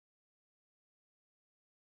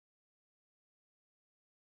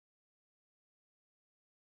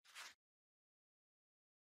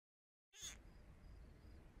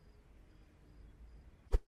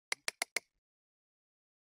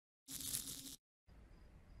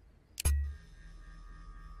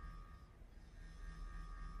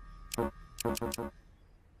Oh,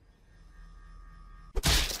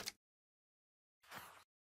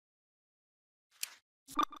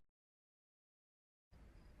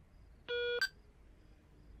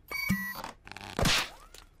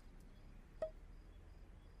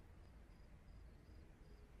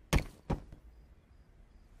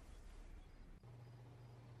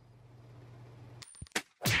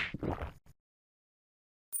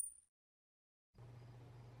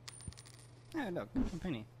 look, a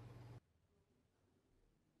penny.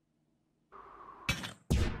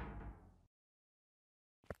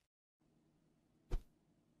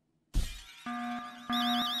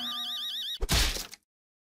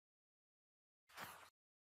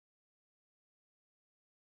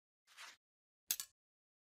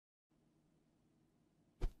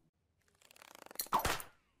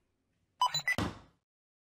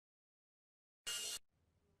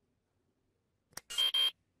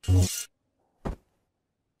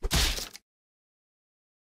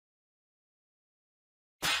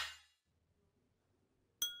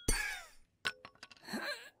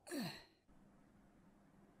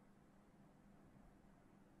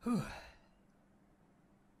 Whew.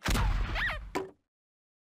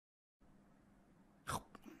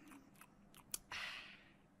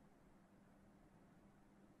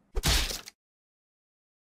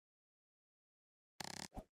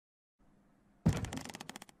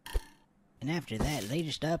 And after that, they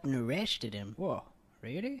just up and arrested him. Whoa,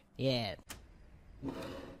 really? Yeah.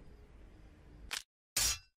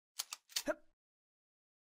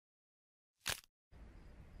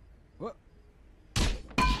 What?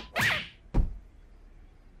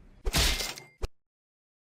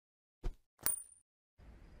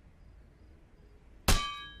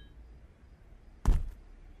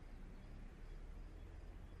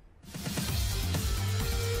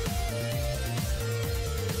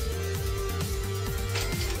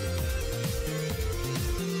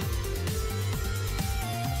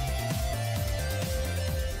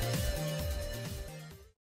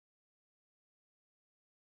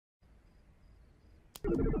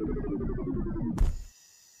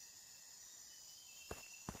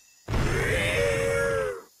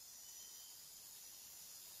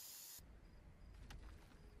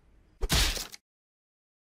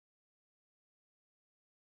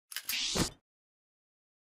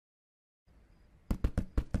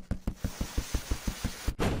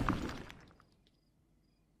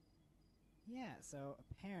 Yeah, so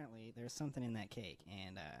apparently there's something in that cake,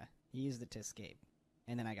 and he used it to escape.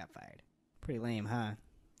 And then I got fired. Pretty lame, huh?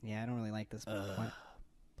 Yeah, I don't really like this.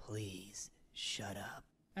 Please, shut up.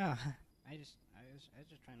 Oh, I was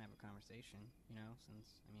just trying to have a conversation, you know,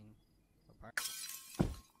 since, I mean, we're part.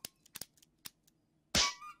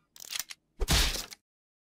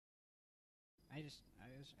 I was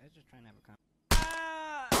just trying to have a conversation.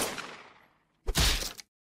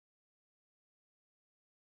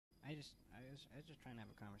 I was just trying to have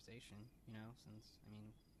a conversation, you know, since, I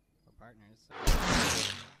mean, we're partners, so.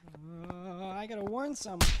 I gotta warn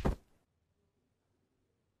someone.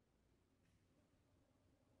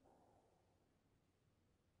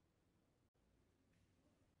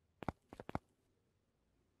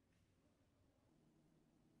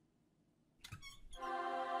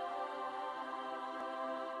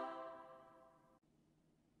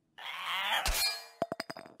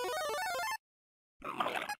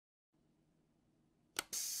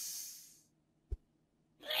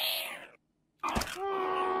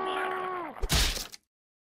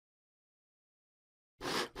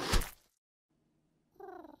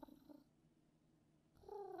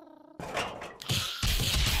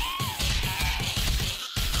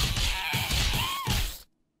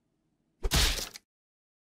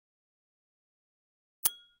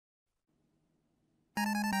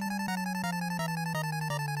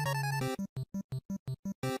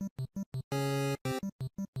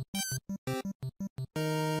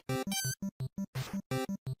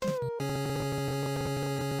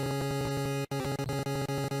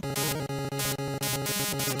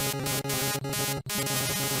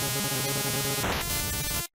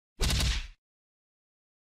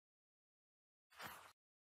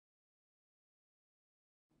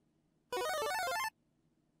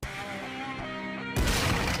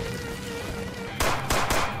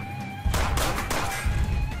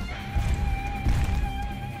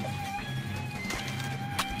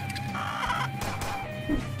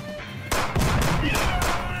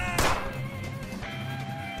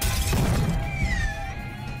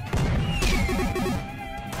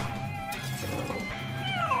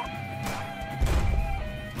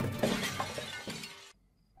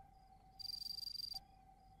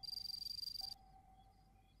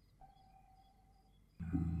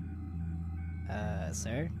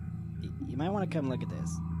 sir. You might want to come look at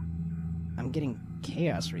this. I'm getting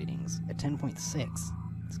chaos readings at 10.6.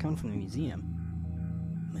 It's coming from the museum.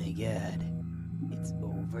 My god. It's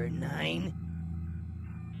over 9?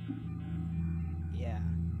 Yeah.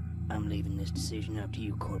 I'm leaving this decision up to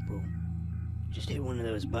you, Corporal. Just hit one of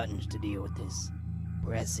those buttons to deal with this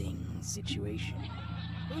pressing situation.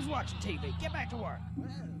 Who's watching TV? Get back to work!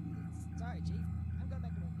 Sorry, Chief. I'm going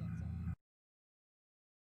back to work yet,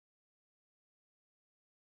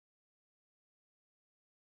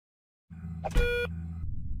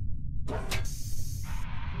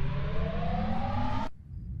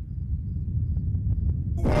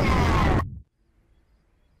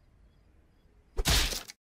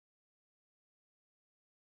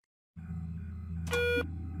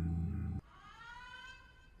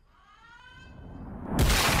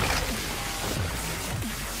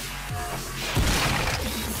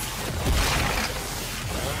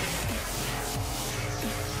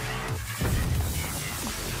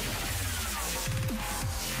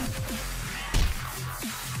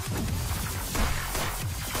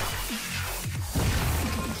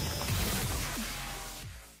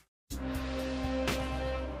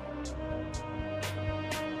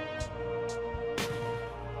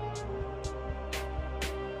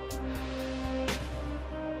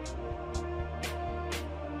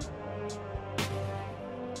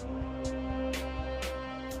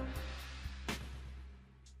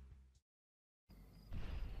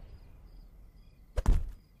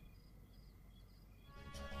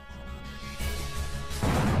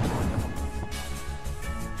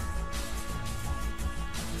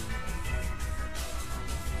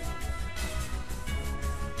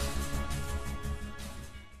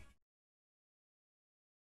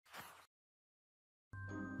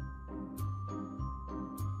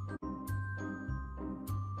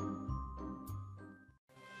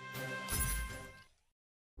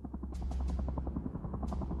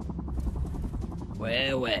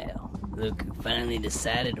 Well, well, look who finally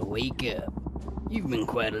decided to wake up. You've been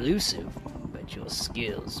quite elusive, but your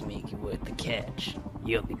skills make you worth the catch.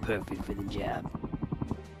 You'll be perfect for the job.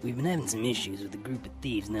 We've been having some issues with a group of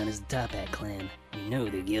thieves known as the Top Hat Clan. We know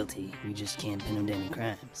they're guilty, we just can't pin them to any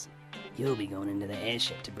crimes. You'll be going into the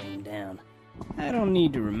airship to bring them down. I don't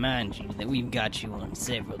need to remind you that we've got you on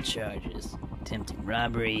several charges. Attempted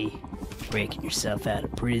robbery, breaking yourself out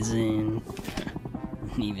of prison,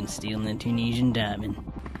 and even stealing a Tunisian diamond.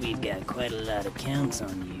 We've got quite a lot of counts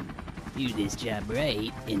on you. Do this job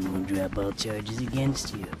right, and we'll drop all charges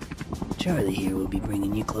against you. Charlie here will be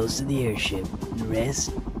bringing you close to the airship. The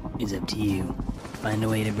rest is up to you. Find a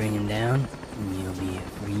way to bring him down, and you'll be a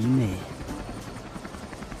free man.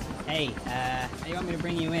 Hey, how do you want me to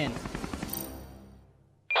bring you in?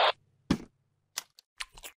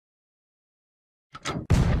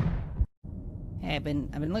 Hey, I've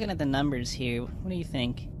been looking at the numbers here. What do you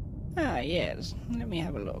think? Ah, yes. Let me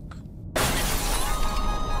have a look.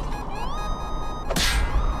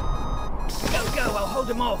 Go, I'll hold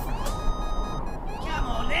him off. Come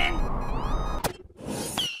on, then.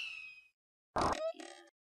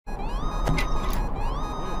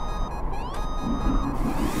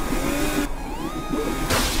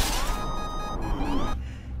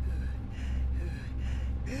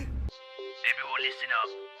 Everyone listen up.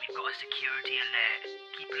 We've got a security alert.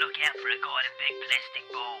 Keep a lookout for a guy in a big plastic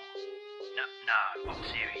ball. No, I'm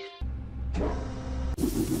serious.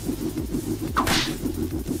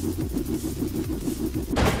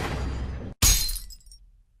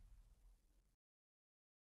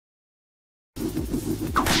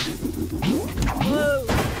 Whoa!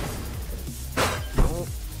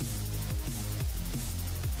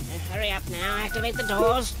 Hurry up now, activate the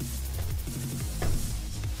doors.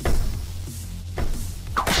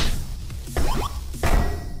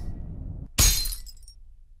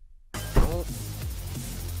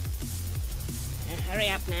 Hurry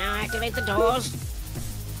up now, activate the doors.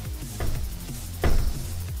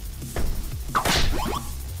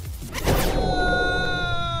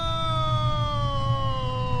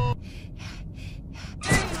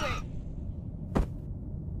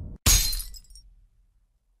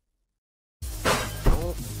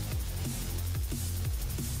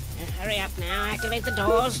 Hurry up now, activate the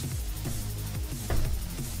doors.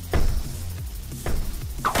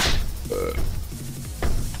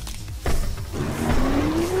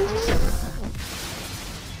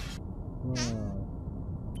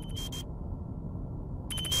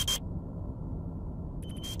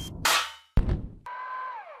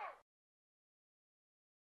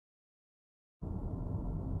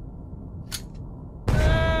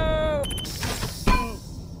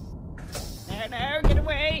 No, get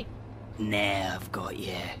away! Now I've got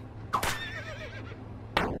you.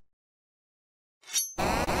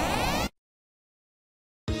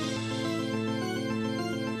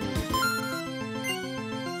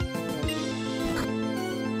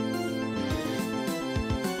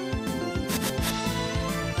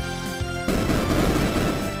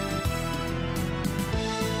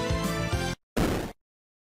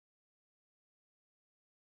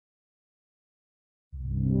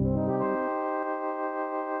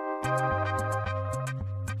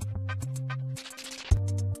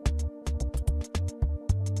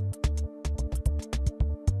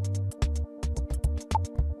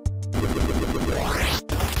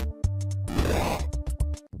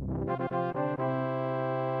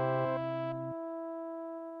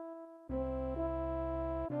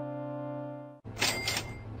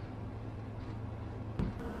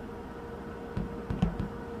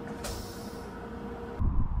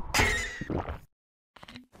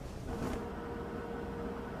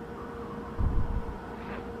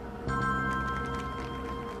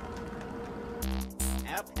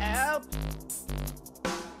 Help! Help!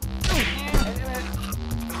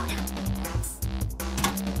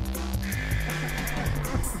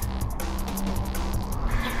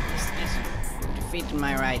 You've defeated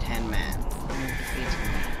my right-hand man. You've defeated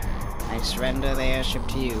me. I surrender the airship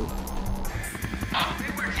to you.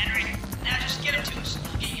 Good work, Henry. Now just get it to us.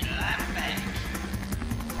 We'll get you alive back.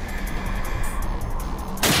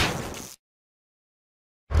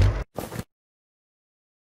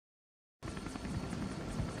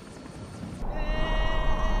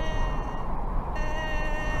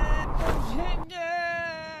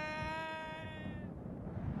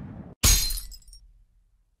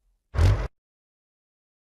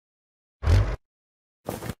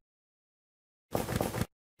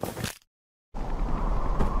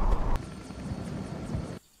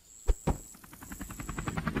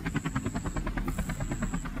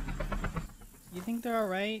 You think they're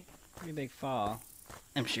alright? Pretty big fall.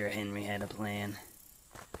 I'm sure Henry had a plan.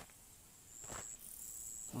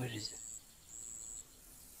 What is it?